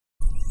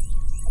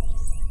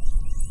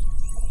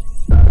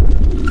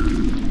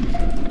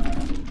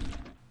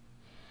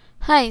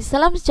Hai,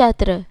 salam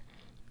sejahtera.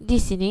 Di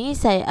sini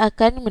saya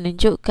akan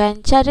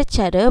menunjukkan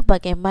cara-cara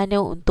bagaimana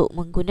untuk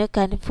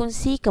menggunakan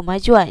fungsi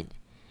kemajuan.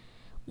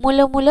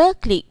 Mula-mula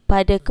klik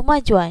pada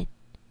kemajuan.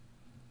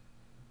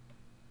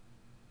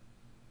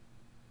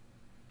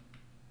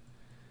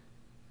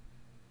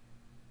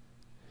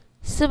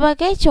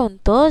 Sebagai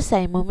contoh,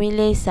 saya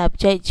memilih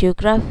subjek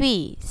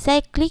geografi.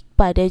 Saya klik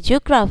pada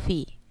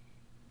geografi.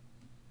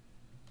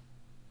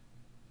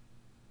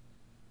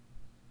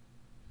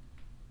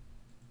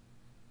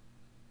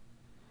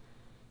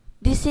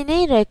 Di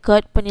sini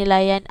rekod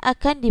penilaian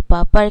akan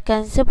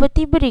dipaparkan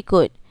seperti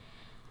berikut.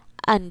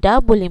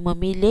 Anda boleh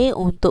memilih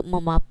untuk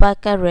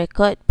memaparkan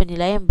rekod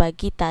penilaian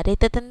bagi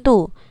tarikh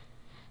tertentu.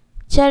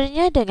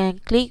 Caranya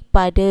dengan klik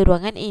pada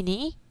ruangan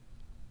ini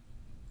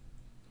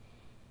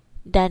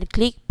dan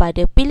klik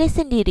pada pilih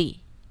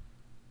sendiri.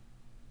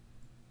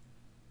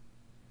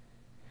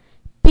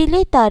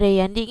 Pilih tarikh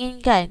yang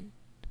diinginkan.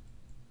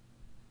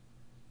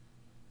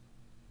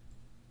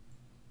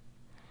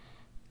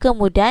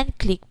 Kemudian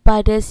klik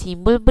pada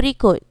simbol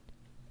berikut.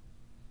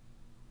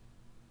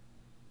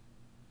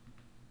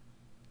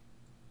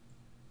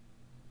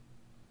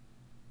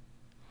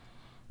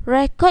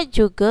 Rekod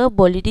juga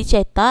boleh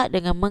dicetak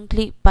dengan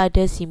mengklik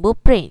pada simbol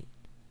print.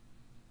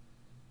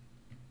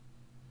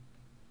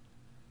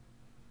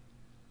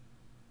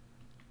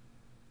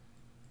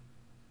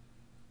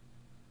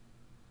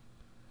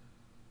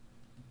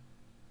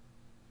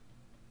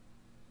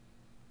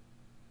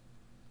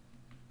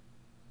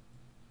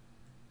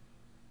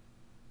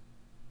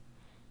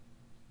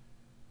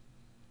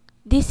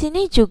 Di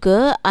sini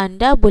juga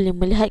anda boleh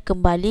melihat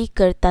kembali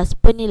kertas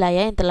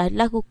penilaian yang telah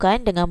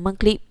dilakukan dengan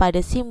mengklik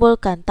pada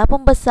simbol kanta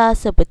pembesar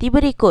seperti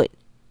berikut.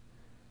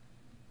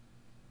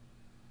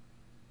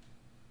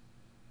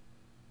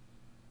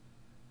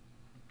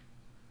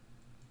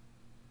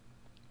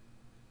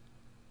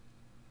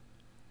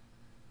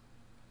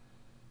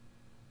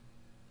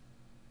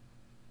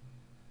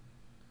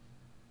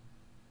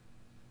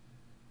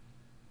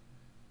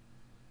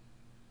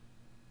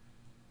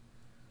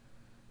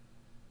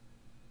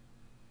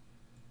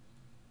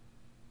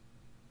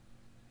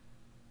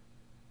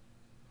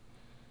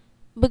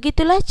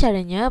 Begitulah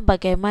caranya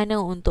bagaimana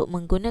untuk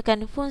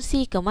menggunakan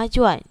fungsi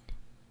kemajuan.